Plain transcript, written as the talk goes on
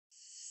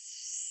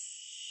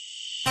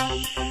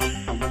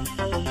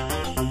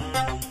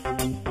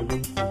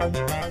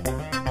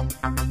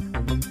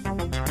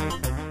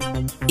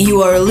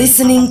You are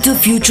listening to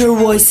Future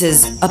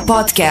Voices, a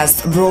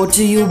podcast brought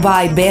to you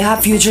by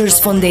BH Futures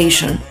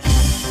Foundation.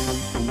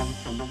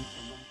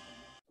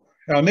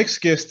 Our next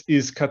guest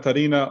is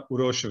Katarina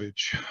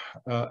Urosevic.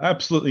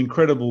 Absolutely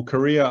incredible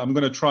career. I'm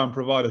going to try and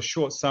provide a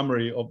short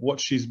summary of what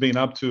she's been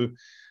up to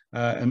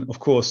and, of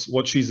course,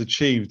 what she's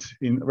achieved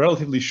in a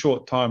relatively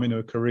short time in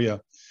her career.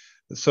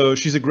 So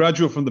she's a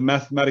graduate from the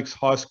Mathematics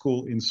High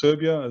School in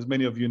Serbia. As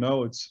many of you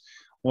know, it's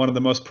one of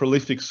the most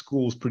prolific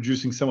schools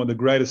producing some of the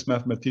greatest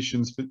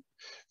mathematicians,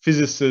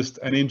 physicists,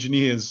 and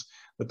engineers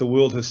that the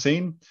world has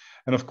seen.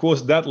 And of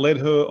course, that led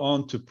her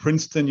on to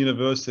Princeton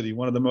University,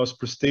 one of the most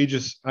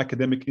prestigious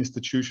academic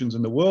institutions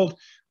in the world,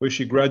 where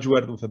she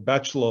graduated with a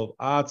Bachelor of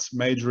Arts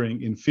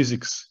majoring in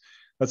physics.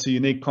 That's a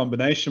unique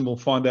combination. We'll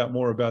find out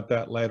more about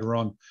that later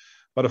on.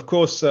 But of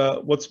course,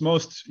 what's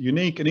most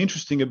unique and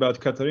interesting about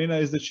Katarina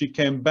is that she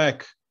came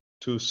back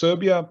to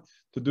Serbia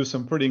to do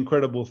some pretty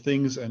incredible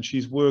things, and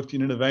she's worked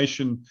in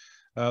innovation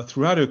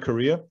throughout her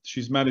career.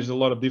 She's managed a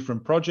lot of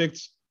different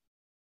projects.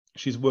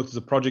 She's worked as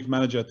a project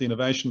manager at the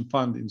Innovation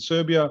Fund in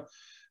Serbia.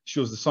 She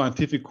was the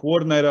scientific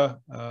coordinator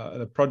at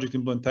a project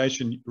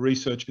implementation,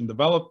 research and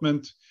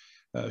development.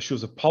 She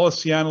was a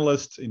policy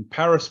analyst in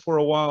Paris for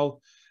a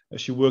while.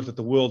 She worked at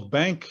the World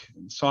Bank,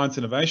 science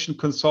innovation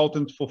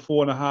consultant for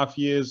 4.5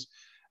 years.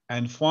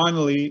 And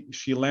finally,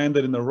 she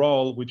landed in a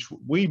role which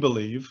we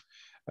believe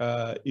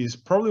is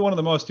probably one of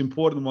the most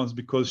important ones,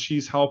 because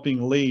she's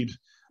helping lead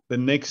the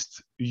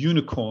next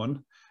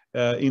unicorn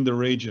in the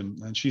region.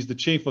 And she's the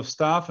Chief of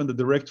Staff and the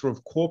Director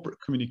of Corporate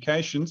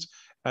Communications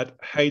at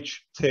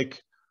HTEC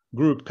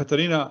Group.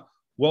 Katarina,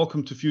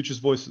 welcome to Futures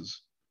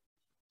Voices.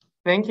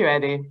 Thank you,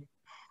 Eddie.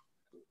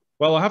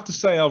 Well, I have to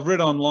say, I've read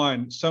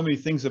online so many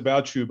things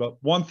about you, but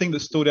one thing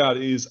that stood out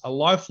is a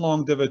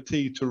lifelong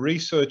devotee to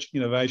research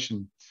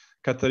innovation.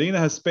 Katarina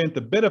has spent the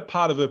better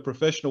part of her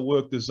professional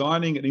work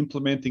designing and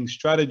implementing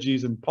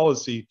strategies and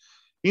policy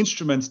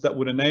instruments that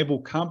would enable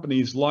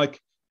companies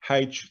like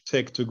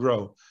HTEC to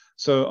grow.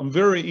 So I'm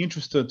very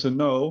interested to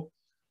know,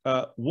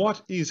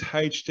 what is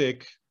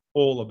HTEC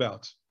all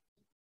about?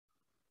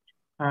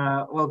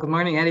 Well, good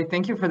morning, Eddie.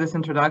 Thank you for this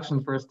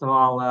introduction. First of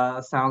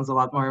all, sounds a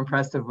lot more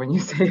impressive when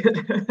you say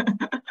it.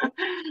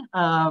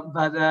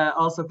 But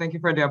also thank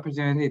you for the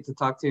opportunity to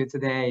talk to you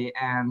today,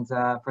 and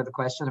for the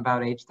question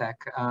about HTEC.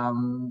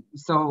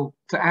 So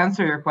to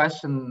answer your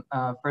question,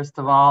 first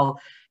of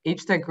all,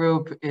 HTEC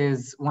Group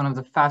is one of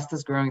the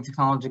fastest growing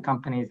technology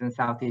companies in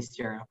Southeast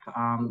Europe.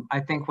 I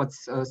think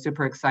what's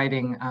super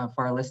exciting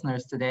for our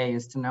listeners today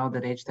is to know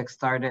that HTEC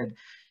started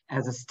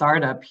as a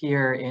startup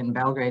here in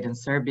Belgrade in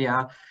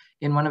Serbia,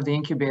 in one of the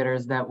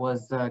incubators that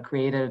was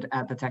created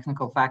at the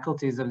technical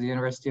faculties of the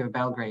University of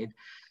Belgrade.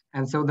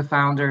 And so the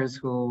founders,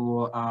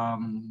 who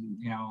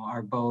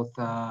are both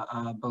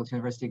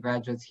university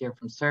graduates here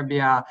from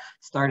Serbia,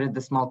 started the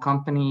small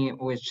company,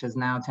 which has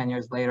now 10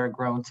 years later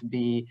grown to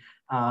be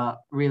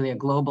really a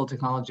global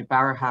technology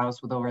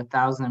powerhouse with over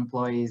 1,000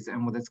 employees,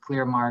 and with its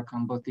clear mark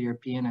on both the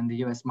European and the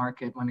US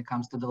market when it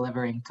comes to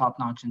delivering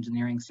top-notch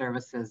engineering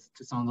services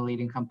to some of the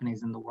leading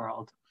companies in the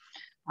world.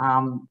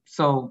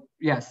 So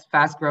yes,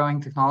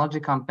 fast-growing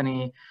technology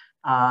company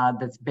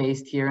that's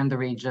based here in the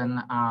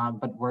region,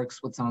 but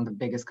works with some of the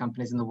biggest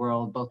companies in the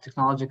world, both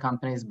technology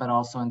companies, but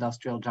also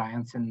industrial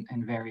giants in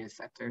various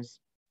sectors.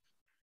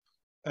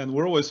 And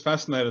we're always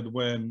fascinated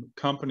when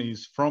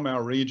companies from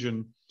our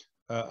region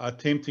are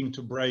attempting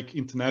to break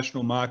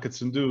international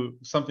markets and do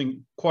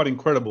something quite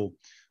incredible,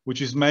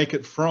 which is make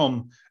it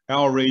from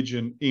our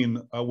region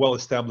in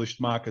well-established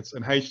markets.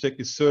 And HTEC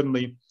is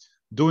certainly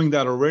doing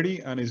that already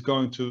and is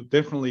going to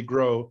definitely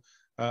grow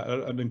at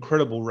an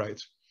incredible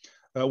rate.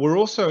 We're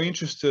also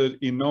interested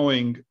in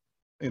knowing,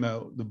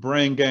 the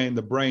brain gain,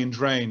 the brain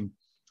drain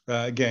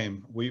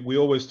game. We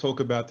always talk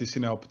about this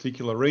in our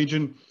particular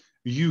region.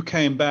 You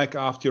came back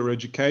after your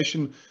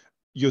education.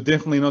 You're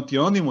definitely not the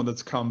only one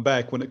that's come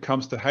back when it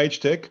comes to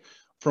HTEC.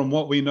 From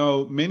what we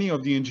know, many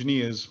of the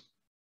engineers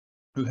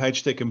who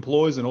HTEC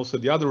employs and also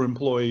the other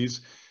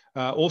employees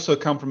also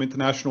come from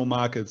international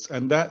markets.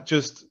 And that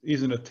just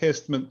isn't a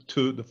testament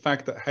to the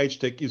fact that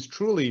HTEC is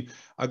truly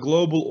a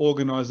global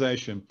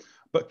organization.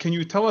 But can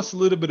you tell us a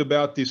little bit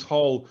about this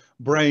whole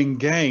brain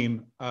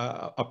gain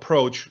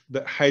approach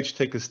that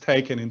HTEC has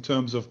taken in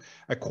terms of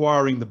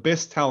acquiring the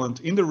best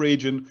talent in the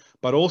region,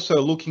 but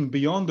also looking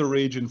beyond the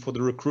region for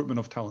the recruitment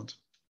of talent?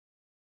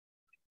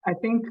 I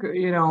think,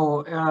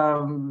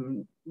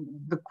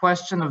 the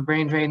question of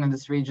brain drain in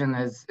this region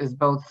is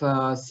both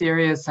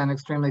serious and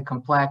extremely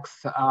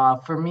complex.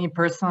 For me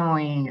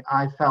personally,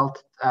 I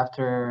felt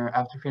after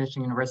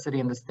finishing university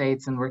in the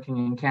States and working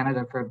in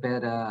Canada for a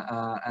bit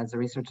as a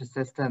research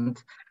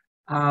assistant,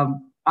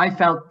 I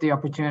felt the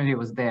opportunity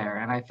was there,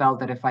 and I felt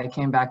that if I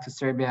came back to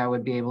Serbia, I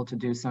would be able to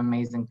do some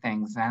amazing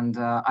things. And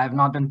I've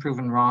not been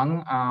proven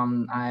wrong.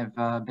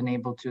 I've been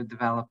able to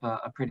develop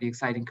a pretty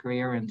exciting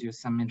career and do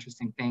some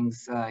interesting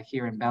things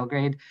here in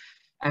Belgrade.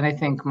 And I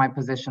think my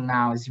position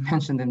now, as you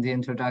mentioned in the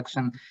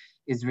introduction,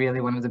 is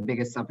really one of the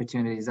biggest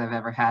opportunities I've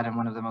ever had and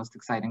one of the most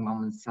exciting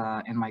moments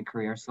in my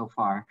career so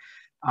far.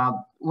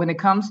 When it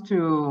comes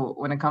to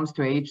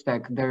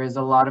HTEC, there is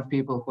a lot of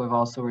people who have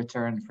also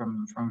returned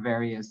from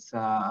various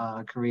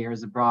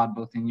careers abroad,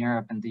 both in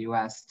Europe and the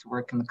US, to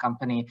work in the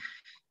company.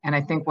 And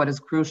I think what is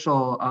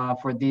crucial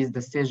for these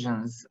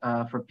decisions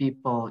for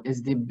people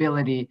is the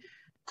ability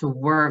to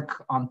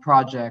work on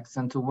projects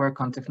and to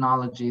work on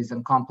technologies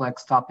and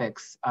complex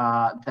topics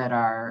that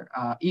are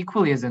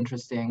equally as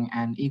interesting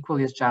and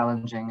equally as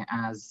challenging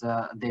as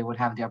they would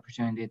have the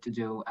opportunity to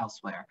do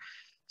elsewhere.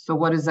 So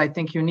what is, I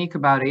think, unique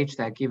about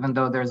HTEC, even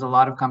though there's a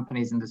lot of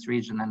companies in this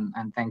region,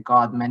 and thank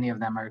God many of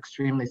them are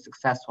extremely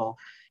successful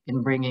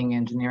in bringing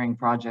engineering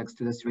projects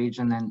to this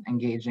region and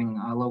engaging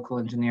local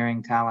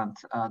engineering talent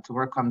to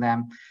work on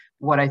them.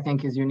 What I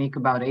think is unique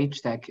about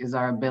HTEC is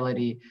our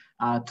ability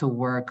to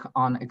work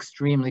on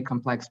extremely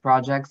complex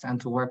projects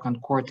and to work on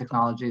core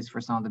technologies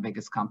for some of the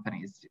biggest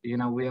companies. You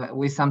know,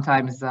 we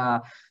sometimes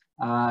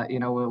you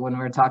know, when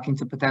we're talking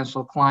to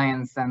potential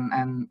clients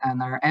and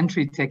our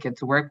entry ticket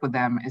to work with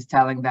them is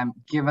telling them,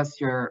 give us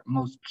your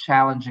most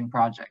challenging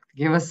project.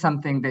 Give us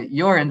something that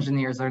your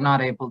engineers are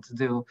not able to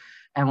do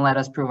and let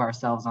us prove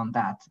ourselves on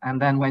that.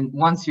 And then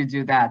once you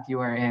do that, you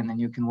are in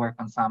and you can work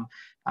on some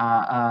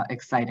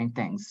exciting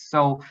things.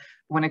 So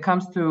when it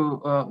comes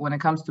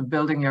to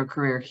building your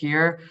career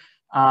here,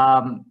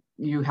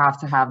 you have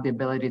to have the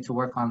ability to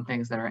work on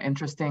things that are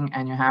interesting,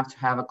 and you have to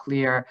have a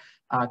clear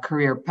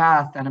career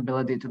path and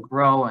ability to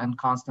grow and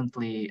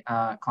constantly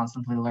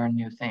learn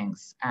new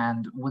things.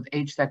 And with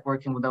HTEC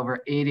working with over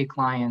 80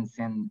 clients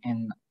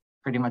in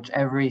pretty much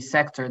every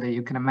sector that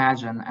you can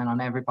imagine and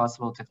on every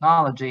possible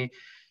technology,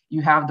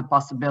 you have the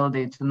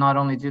possibility to not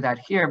only do that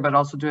here, but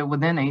also do it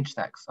within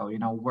HTEC. So, you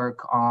know,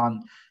 work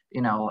on,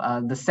 you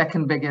know, the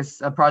second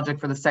biggest project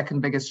for the second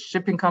biggest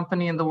shipping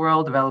company in the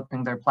world,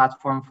 developing their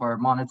platform for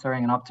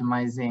monitoring and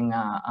optimizing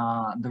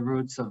the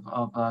routes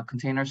of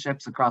container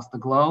ships across the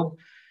globe.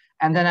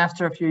 And then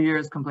after a few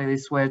years, completely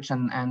switch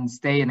and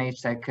stay in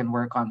HTEC and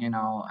work on, you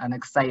know, an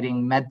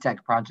exciting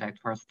medtech project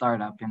for a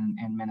startup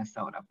in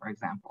Minnesota, for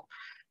example.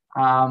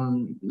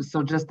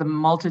 So just the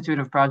multitude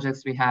of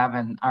projects we have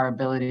and our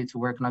ability to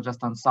work not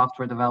just on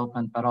software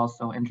development, but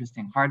also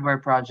interesting hardware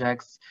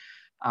projects,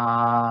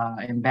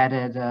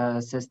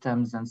 embedded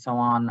systems and so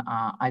on,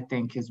 I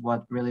think is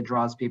what really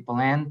draws people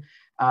in,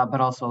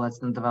 but also lets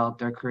them develop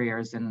their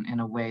careers in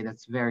a way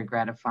that's very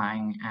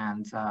gratifying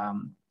and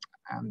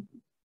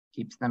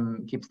keeps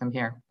them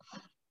here.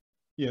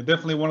 Yeah,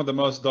 definitely one of the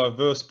most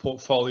diverse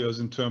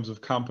portfolios in terms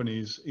of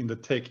companies in the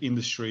tech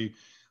industry.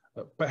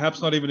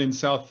 Perhaps not even in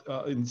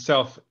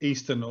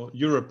Southeastern or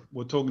Europe.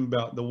 We're talking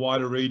about the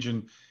wider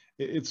region.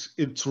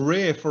 It's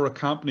rare for a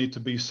company to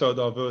be so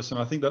diverse, and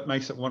I think that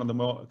makes it one of the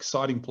more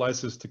exciting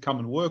places to come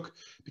and work,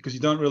 because you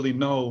don't really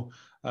know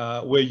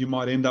where you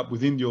might end up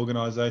within the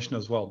organization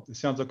as well. It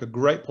sounds like a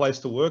great place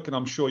to work, and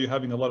I'm sure you're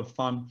having a lot of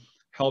fun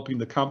helping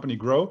the company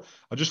grow.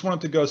 I just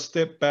wanted to go a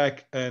step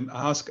back and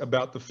ask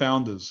about the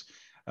founders.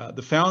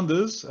 The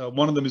founders,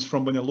 one of them is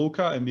from Banja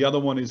Luka and the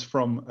other one is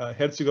from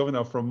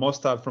Herzegovina, from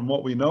Mostar, from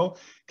what we know.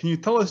 Can you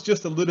tell us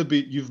just a little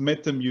bit? You've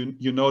met them,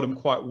 you know them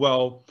quite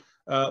well.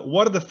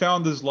 What are the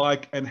founders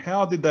like, and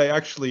how did they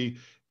actually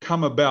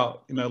come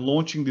about, you know,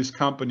 launching this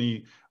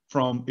company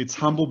from its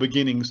humble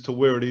beginnings to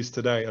where it is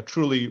today, a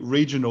truly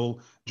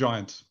regional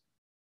giant?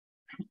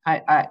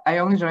 I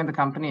only joined the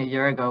company a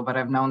year ago, but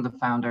I've known the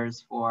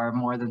founders for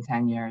more than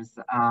 10 years.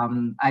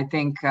 I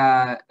think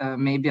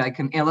maybe I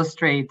can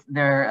illustrate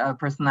their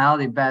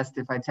personality best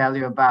if I tell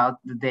you about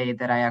the day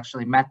that I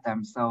actually met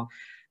them. So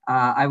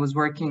I was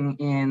working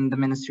in the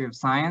Ministry of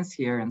Science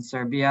here in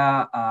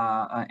Serbia,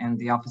 in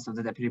the office of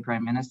the Deputy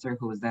Prime Minister,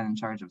 who was then in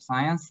charge of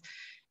science.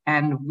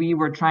 And we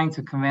were trying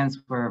to convince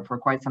for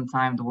quite some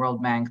time the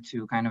World Bank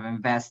to kind of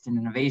invest in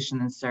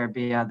innovation in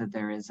Serbia, that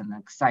there is an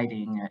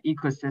exciting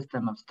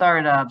ecosystem of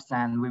startups.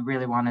 And we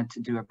really wanted to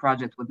do a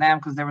project with them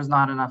because there was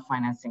not enough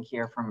financing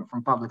here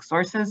from public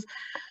sources.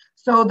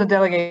 So the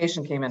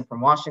delegation came in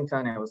from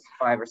Washington. It was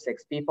 5 or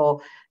 6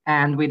 people.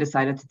 And we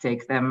decided to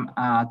take them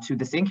to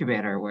this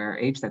incubator where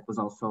HTEC was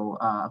also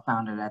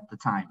founded at the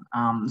time.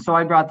 So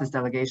I brought this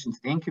delegation to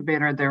the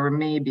incubator. There were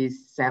maybe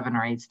 7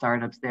 or 8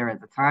 startups there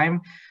at the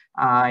time.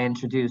 I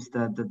introduced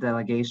the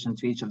delegation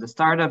to each of the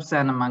startups,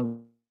 and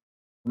among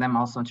them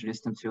also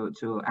introduced them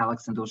to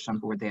Alex and Dusan,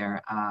 who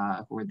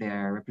were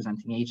there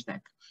representing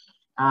HTEC.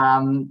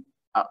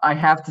 I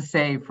have to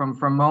say, from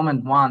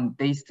moment one,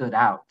 they stood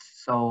out.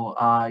 So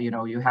you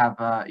know, you have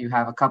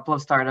a couple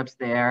of startups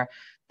there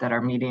that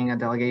are meeting a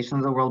delegation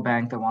of the World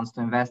Bank that wants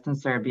to invest in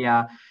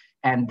Serbia,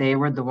 and they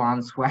were the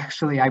ones who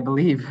actually, I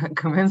believe,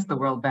 convinced the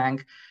World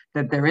Bank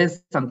that there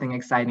is something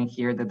exciting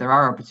here, that there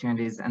are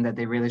opportunities, and that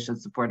they really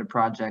should support a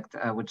project,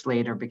 which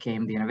later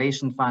became the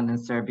Innovation Fund in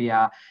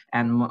Serbia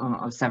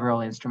and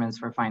several instruments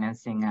for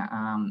financing,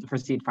 for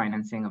seed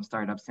financing of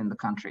startups in the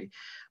country.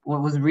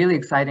 What was really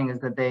exciting is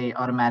that they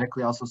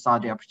automatically also saw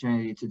the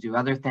opportunity to do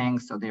other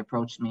things. So they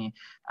approached me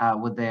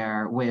with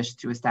their wish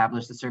to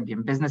establish the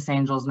Serbian Business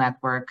Angels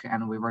Network,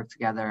 and we worked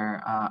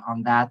together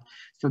on that.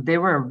 So they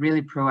were a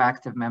really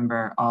proactive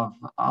member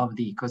of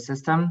the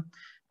ecosystem.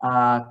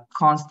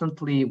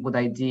 Constantly with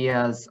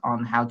ideas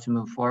on how to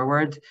move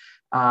forward.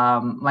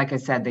 Like I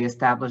said, they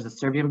established the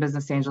Serbian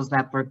Business Angels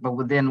Network, but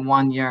within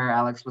 1 year,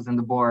 Alex was in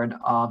the board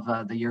of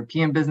the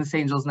European Business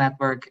Angels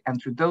Network, and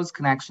through those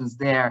connections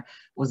there,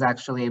 was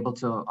actually able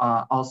to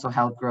also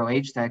help grow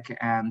HTEC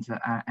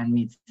and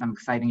meet some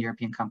exciting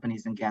European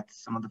companies and get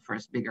some of the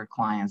first bigger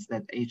clients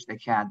that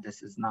HTEC had.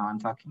 This is now,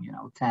 I'm talking,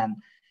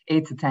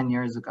 8 to 10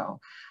 years ago.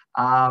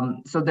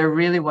 So there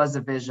really was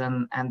a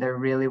vision, and there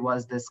really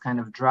was this kind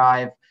of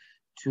drive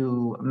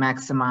to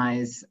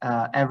maximize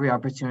every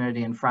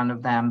opportunity in front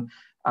of them.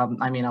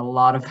 I mean, a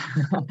lot of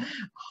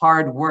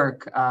hard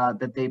work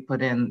that they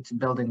put into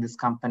building this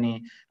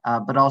company,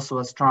 but also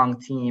a strong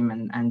team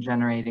and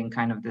generating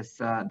kind of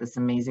this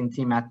amazing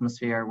team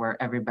atmosphere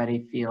where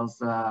everybody feels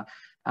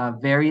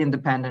very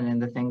independent in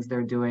the things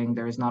they're doing.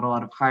 There's not a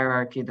lot of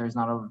hierarchy. There's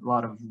not a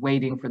lot of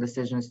waiting for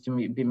decisions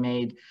to be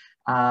made.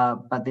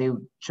 But they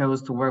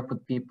chose to work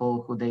with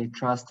people who they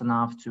trust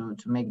enough to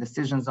make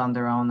decisions on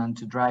their own and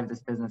to drive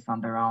this business on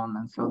their own.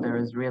 And so there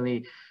is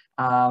really,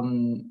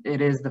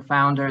 it is the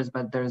founders,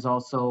 but there's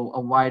also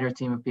a wider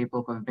team of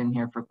people who have been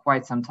here for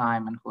quite some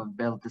time and who have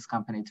built this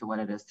company to what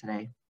it is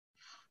today.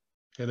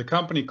 Yeah, the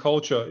company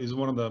culture is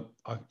one of the,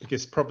 I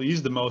guess, probably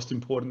is the most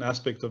important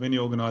aspect of any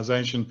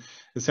organization.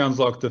 It sounds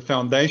like the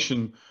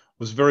foundation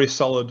was very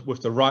solid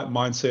with the right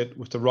mindset,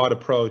 with the right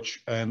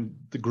approach, and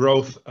the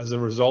growth as a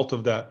result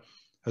of that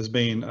has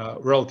been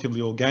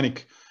relatively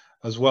organic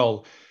as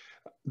well.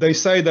 They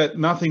say that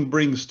nothing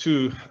brings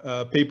two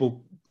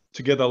people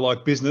together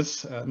like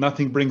business.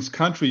 Nothing brings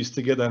countries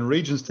together and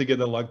regions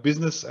together like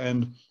business,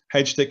 and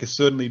HTEC is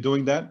certainly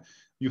doing that.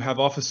 You have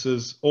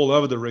offices all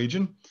over the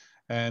region,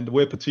 and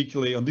we're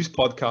particularly on this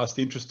podcast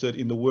interested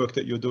in the work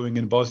that you're doing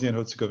in Bosnia and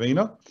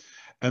Herzegovina.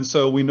 And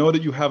so we know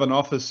that you have an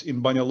office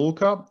in Banja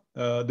Luka.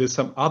 There's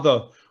some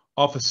other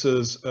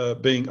offices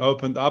being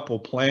opened up or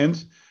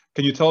planned.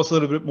 Can you tell us a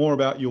little bit more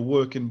about your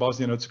work in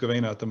Bosnia and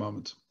Herzegovina at the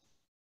moment?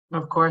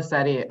 Of course,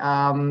 Eddie.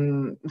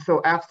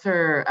 So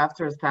after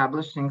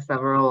establishing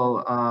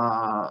several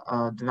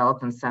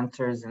development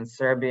centers in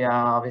Serbia,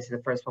 obviously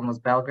the first one was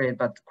Belgrade,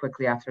 but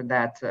quickly after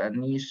that,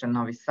 Niš and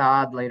Novi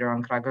Sad, later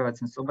on Kragujevac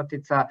and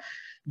Subotica.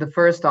 The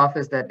first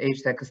office that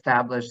HTEC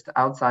established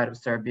outside of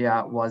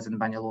Serbia was in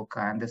Banja Luka,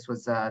 and this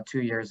was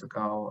 2 years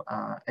ago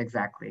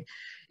exactly.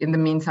 In the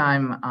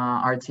meantime,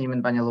 our team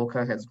in Banja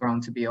Luka has grown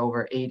to be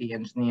over 80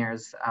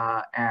 engineers,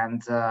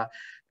 and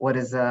what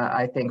is,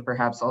 I think,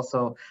 perhaps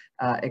also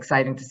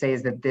exciting to say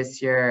is that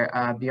this year,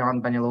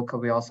 beyond Banja Luka,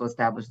 we also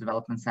established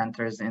development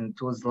centers in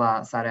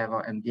Tuzla, Sarajevo,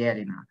 and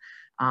Bijeljina.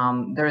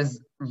 There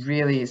is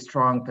really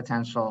strong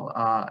potential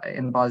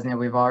in Bosnia.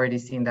 We've already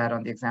seen that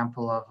on the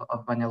example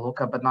of Banja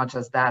Luka, but not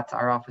just that.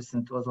 Our office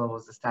in Tuzla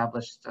was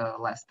established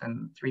less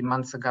than 3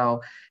 months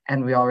ago,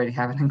 and we already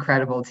have an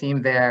incredible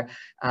team there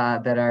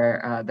that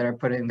are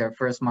putting their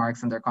first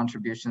marks and their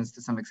contributions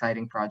to some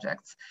exciting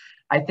projects.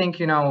 I think,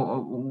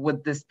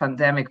 with this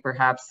pandemic,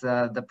 perhaps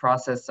the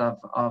process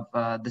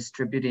of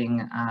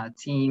distributing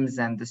teams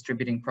and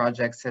distributing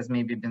projects has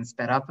maybe been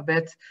sped up a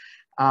bit.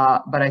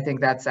 But I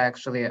think that's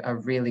actually a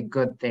really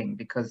good thing,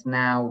 because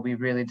now we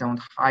really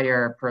don't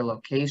hire per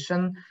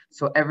location.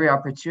 So every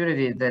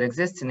opportunity that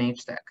exists in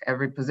HTEC,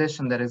 every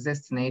position that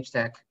exists in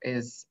HTEC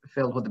is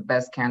filled with the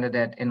best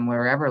candidate in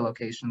wherever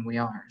location we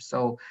are.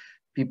 So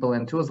people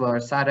in Tuzla or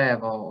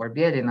Sarajevo or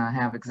Bijeljina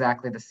have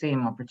exactly the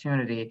same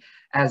opportunity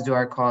as do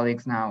our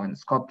colleagues now in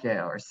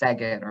Skopje or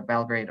Szeged or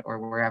Belgrade or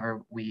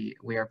wherever we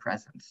are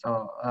present.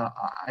 So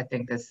I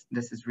think this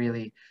is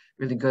really,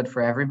 really good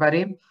for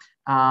everybody.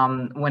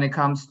 When it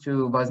comes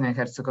to Bosnia and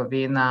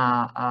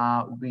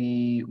Herzegovina,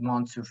 we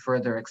want to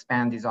further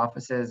expand these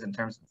offices in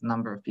terms of the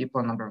number of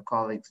people, number of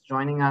colleagues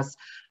joining us,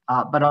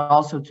 but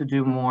also to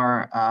do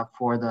more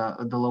for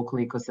the local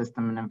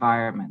ecosystem and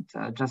environment.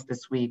 Just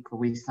this week,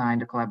 we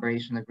signed a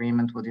collaboration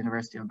agreement with the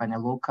University of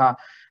Banja Luka,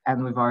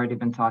 and we've already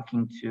been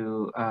talking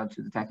to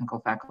the technical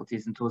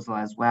faculties in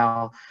Tuzla as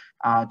well,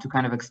 to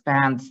kind of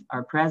expand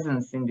our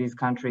presence in these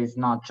countries,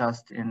 not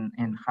just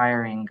in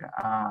hiring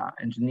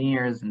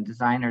engineers and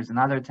designers and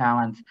other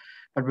talent,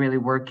 but really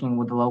working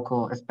with the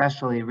local,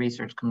 especially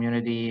research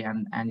community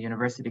and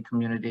university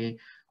community,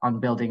 on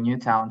building new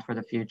talent for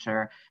the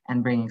future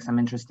and bringing some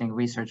interesting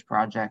research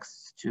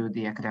projects to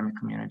the academic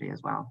community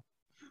as well.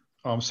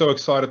 I'm so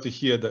excited to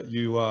hear that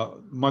you are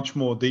much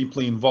more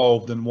deeply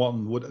involved than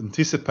one would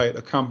anticipate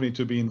a company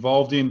to be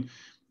involved in.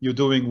 You're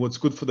doing what's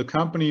good for the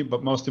company,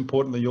 but most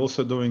importantly, you're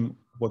also doing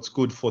what's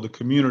good for the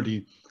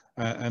community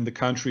and the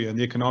country and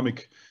the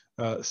economic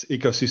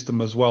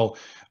ecosystem as well,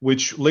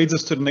 which leads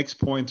us to the next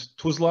point,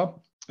 Tuzla.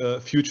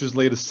 Futures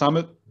Leaders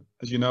Summit.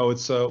 As you know,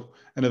 it's an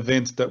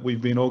event that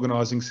we've been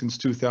organizing since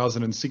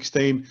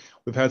 2016.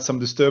 We've had some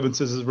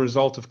disturbances as a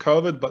result of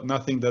COVID, but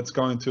nothing that's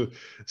going to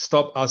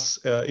stop us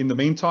in the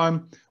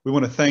meantime. We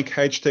want to thank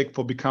HTEC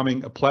for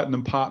becoming a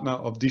platinum partner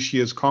of this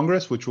year's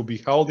Congress, which will be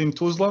held in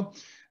Tuzla.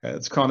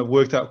 It's kind of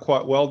worked out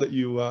quite well that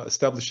you are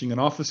establishing an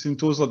office in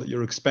Tuzla, that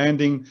you're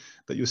expanding,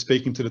 that you're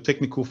speaking to the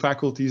technical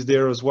faculties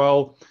there as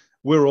well.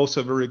 We're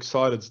also very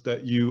excited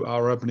that you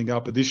are opening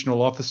up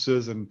additional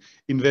offices and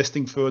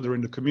investing further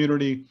in the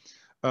community.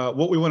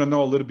 What we want to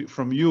know a little bit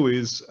from you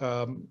is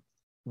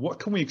what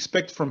can we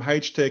expect from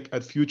HTEC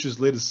at Futures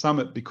Leaders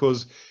Summit?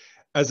 Because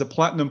as a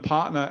platinum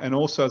partner and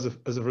also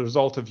as a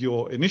result of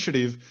your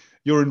initiative,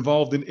 you're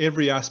involved in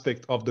every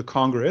aspect of the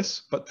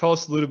Congress. But tell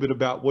us a little bit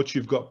about what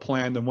you've got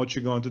planned and what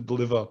you're going to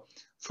deliver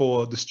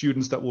for the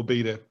students that will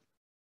be there.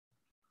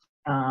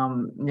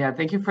 Yeah,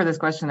 thank you for this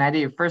question,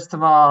 Eddie. First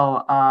of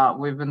all,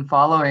 we've been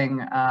following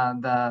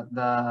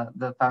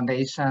the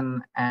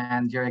foundation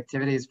and your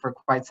activities for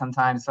quite some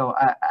time. So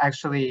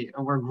actually,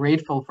 we're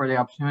grateful for the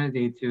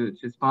opportunity to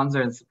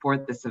sponsor and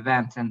support this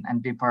event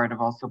and be part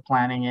of also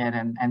planning it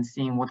and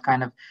seeing what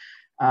kind of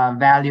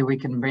value we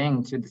can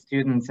bring to the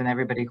students and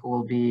everybody who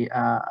will be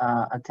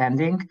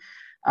attending.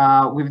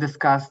 We've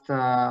discussed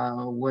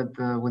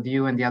with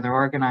you and the other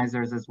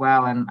organizers as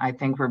well, and I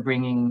think we're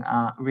bringing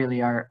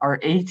really our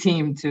A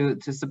team to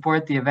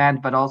support the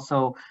event, but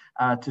also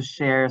to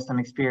share some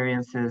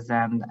experiences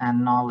and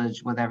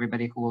knowledge with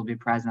everybody who will be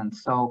present.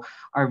 So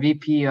our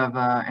VP of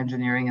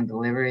Engineering and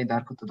Delivery,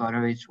 Darko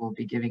Todorovic, will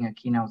be giving a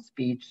keynote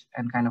speech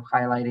and kind of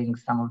highlighting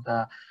some of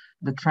the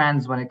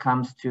trends when it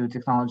comes to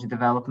technology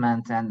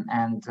development and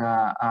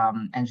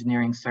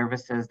engineering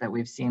services that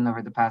we've seen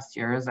over the past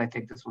years. I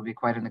think this will be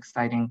quite an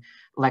exciting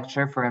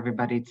lecture for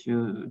everybody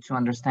to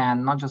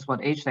understand not just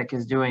what HTEC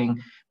is doing,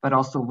 but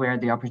also where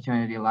the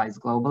opportunity lies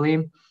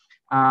globally.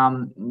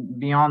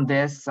 Beyond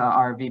this,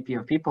 our VP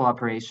of People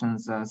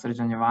Operations,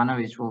 Srđan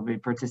Jovanovic, will be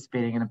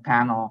participating in a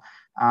panel,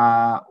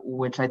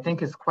 which I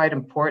think is quite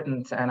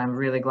important, and I'm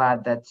really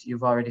glad that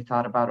you've already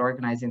thought about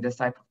organizing this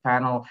type of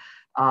panel.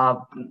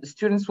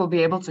 Students will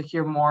be able to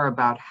hear more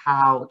about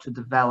how to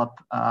develop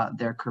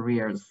their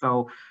careers.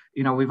 So,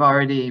 you know, we've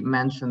already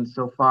mentioned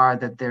so far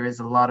that there is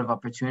a lot of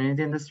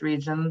opportunity in this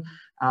region.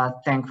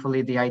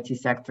 Thankfully, the IT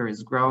sector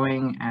is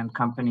growing and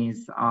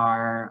companies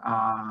are,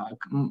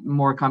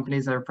 more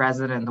companies are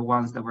present, and the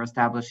ones that were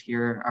established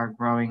here are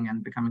growing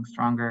and becoming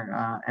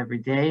stronger every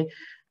day.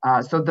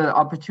 So the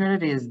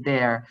opportunity is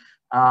there.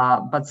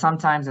 But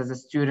sometimes as a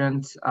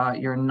student,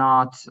 you're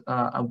not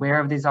aware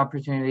of these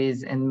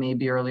opportunities, and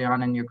maybe early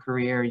on in your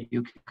career,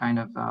 you can kind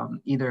of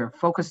either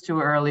focus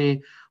too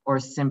early or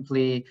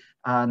simply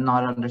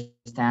not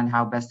understand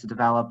how best to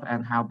develop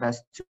and how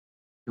best to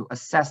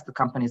assess the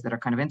companies that are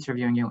kind of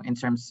interviewing you in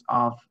terms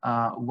of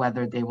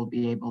whether they will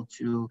be able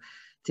to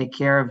take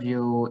care of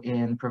you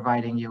in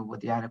providing you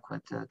with the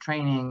adequate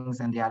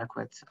trainings and the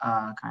adequate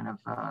kind of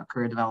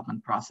career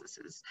development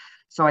processes.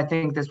 So I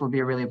think this will be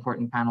a really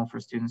important panel for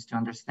students to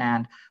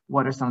understand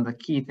what are some of the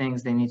key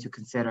things they need to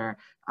consider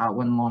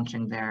when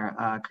launching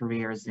their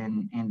careers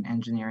in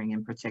engineering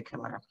in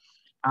particular.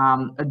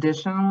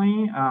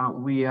 Additionally,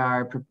 we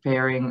are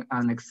preparing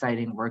an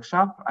exciting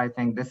workshop. I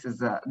think this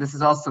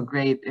is also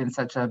great in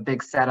such a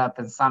big setup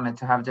and summit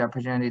to have the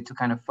opportunity to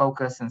kind of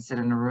focus and sit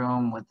in a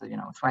room with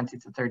 20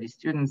 to 30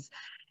 students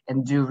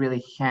and do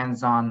really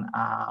hands-on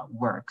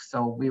work.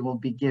 So we will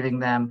be giving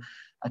them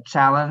a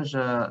challenge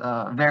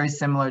very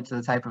similar to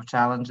the type of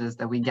challenges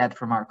that we get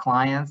from our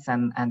clients,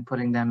 and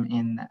putting them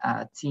in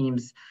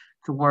teams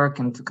to work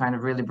and to kind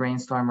of really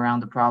brainstorm around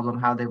the problem,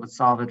 how they would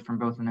solve it from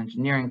both an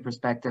engineering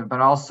perspective, but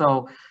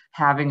also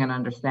having an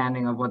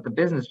understanding of what the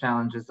business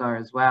challenges are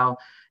as well,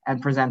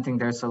 and presenting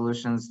their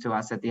solutions to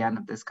us at the end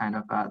of this kind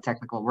of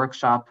technical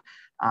workshop.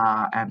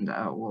 And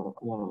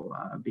we'll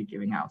be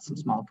giving out some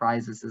small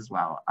prizes as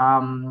well.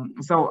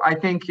 So I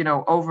think,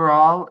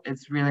 overall,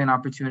 it's really an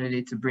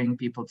opportunity to bring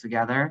people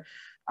together,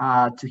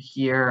 to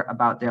hear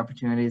about the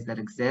opportunities that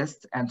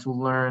exist and to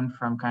learn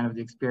from kind of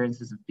the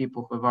experiences of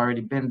people who have already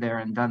been there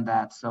and done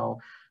that. So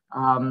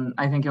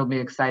I think it'll be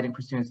exciting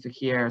for students to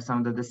hear some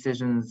of the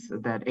decisions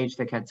that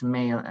HTEC had to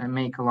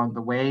make along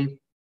the way.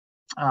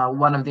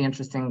 One of the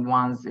interesting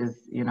ones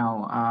is,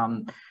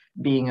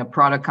 being a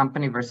product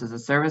company versus a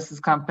services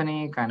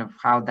company, kind of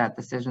how that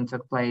decision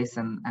took place.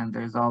 And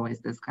there's always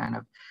this kind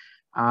of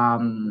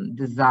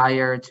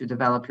desire to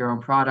develop your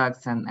own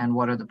products, and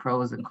what are the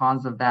pros and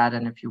cons of that.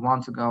 And if you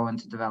want to go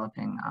into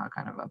developing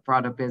kind of a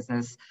product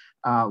business,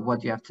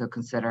 what you have to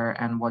consider,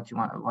 and what you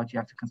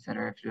have to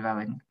consider if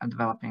you're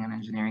developing an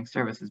engineering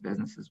services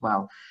business as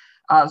well.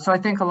 So I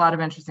think a lot of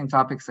interesting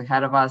topics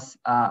ahead of us,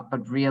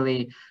 but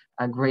really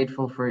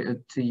grateful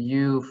to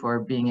you for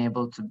being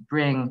able to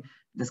bring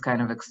this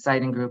kind of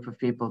exciting group of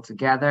people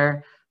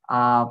together.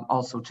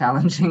 Also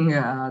challenging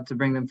to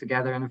bring them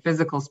together in a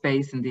physical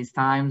space in these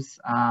times.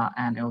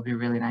 And it will be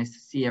really nice to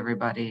see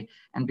everybody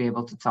and be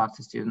able to talk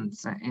to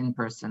students in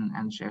person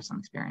and share some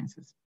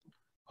experiences.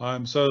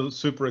 I'm so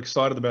super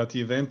excited about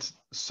the event.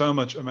 So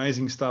much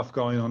amazing stuff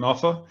going on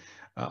offer.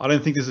 I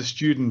don't think there's a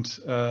student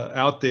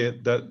out there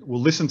that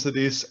will listen to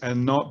this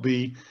and not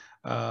be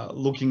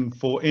looking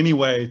for any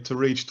way to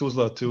reach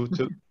Tuzla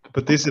to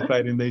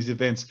participate in these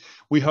events.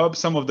 We hope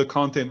some of the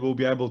content we'll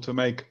be able to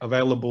make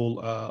available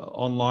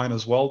online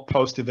as well,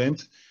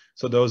 post-event.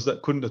 So those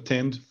that couldn't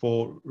attend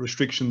for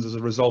restrictions as a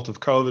result of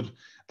COVID,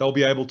 they'll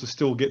be able to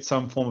still get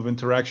some form of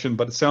interaction.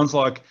 But it sounds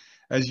like,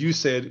 as you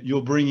said,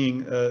 you're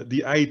bringing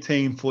the A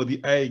team for the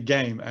A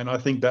game. And I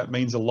think that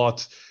means a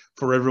lot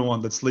for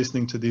everyone that's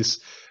listening to this.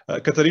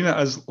 Katarina,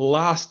 as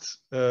last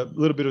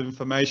little bit of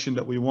information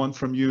that we want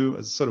from you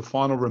as a sort of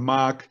final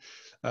remark,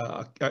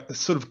 a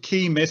sort of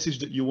key message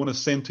that you want to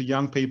send to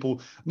young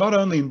people, not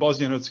only in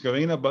Bosnia and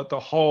Herzegovina, but the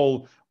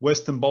whole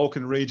Western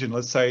Balkan region,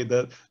 let's say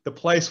the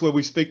place where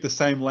we speak the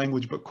same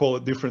language but call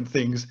it different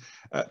things.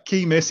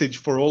 Key message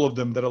for all of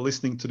them that are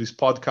listening to this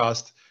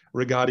podcast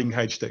regarding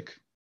HTEC.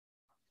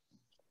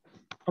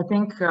 I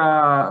think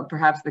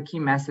perhaps the key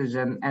message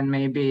and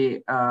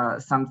maybe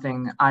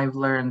something I've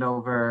learned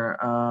over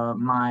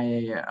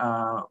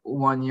my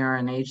 1 year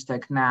in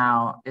HTEC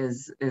now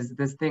is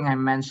this thing I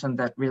mentioned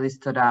that really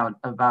stood out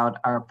about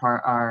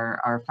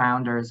our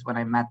founders when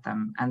I met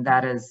them, and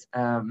that is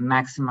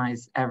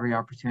maximize every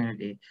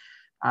opportunity.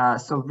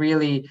 So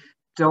really,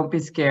 don't be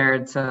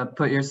scared to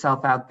put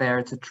yourself out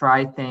there, to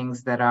try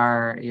things that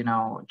are,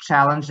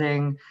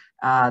 challenging,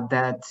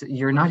 that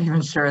you're not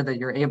even sure that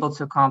you're able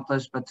to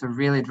accomplish, but to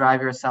really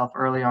drive yourself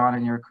early on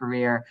in your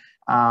career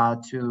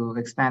to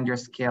expand your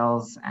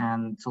skills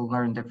and to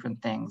learn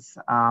different things.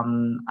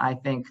 I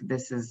think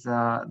this is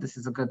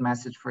a good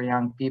message for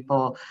young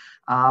people.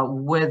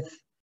 With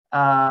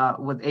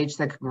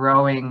HTEC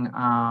growing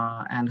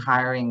and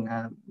hiring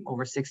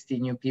over 60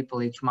 new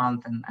people each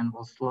month, and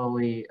will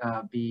slowly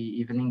be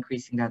even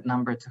increasing that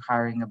number to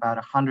hiring about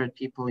 100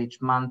 people each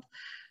month,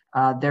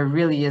 there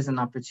really is an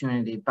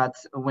opportunity. But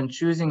when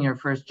choosing your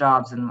first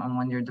jobs and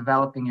when you're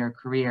developing your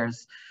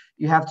careers,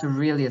 you have to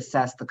really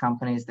assess the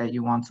companies that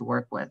you want to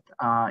work with.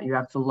 You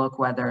have to look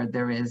whether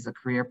there is a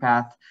career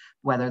path,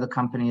 whether the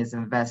company is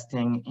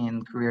investing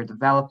in career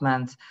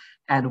development,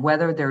 and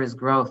whether there is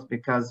growth,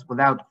 because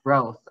without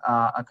growth,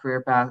 a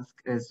career path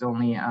is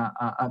only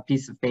a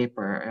piece of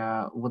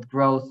paper. With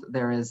growth,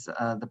 there is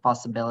the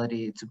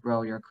possibility to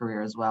grow your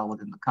career as well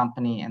within the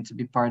company and to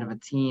be part of a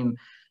team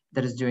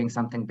that is doing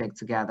something big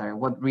together.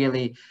 What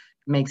really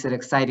makes it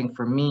exciting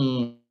for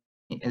me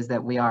is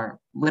that we are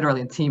literally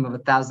a team of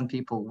 1,000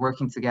 people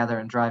working together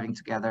and driving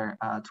together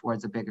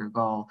towards a bigger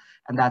goal.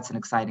 And that's an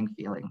exciting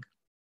feeling.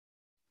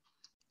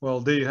 Well,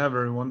 there you have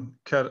everyone.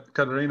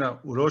 Katarina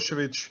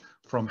Urosevic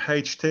from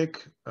HTEC.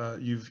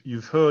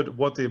 You've heard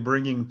what they're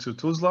bringing to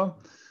Tuzla.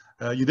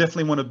 You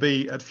definitely want to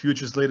be at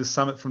Futures Leaders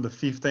Summit from the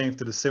 15th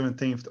to the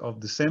 17th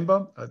of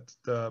December at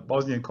the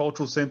Bosnian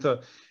Cultural Center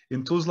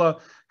in Tuzla.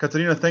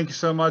 Katarina, thank you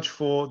so much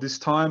for this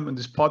time and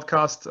this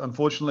podcast.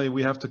 Unfortunately,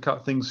 we have to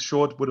cut things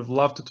short. Would have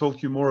loved to talk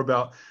to you more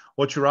about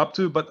what you're up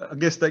to, but I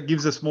guess that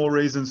gives us more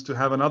reasons to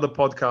have another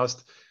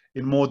podcast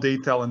in more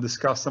detail and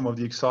discuss some of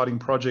the exciting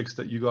projects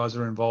that you guys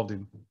are involved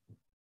in.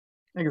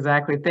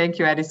 Exactly. Thank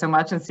you, Eddie, so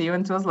much, and see you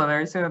in Tuzla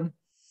very soon.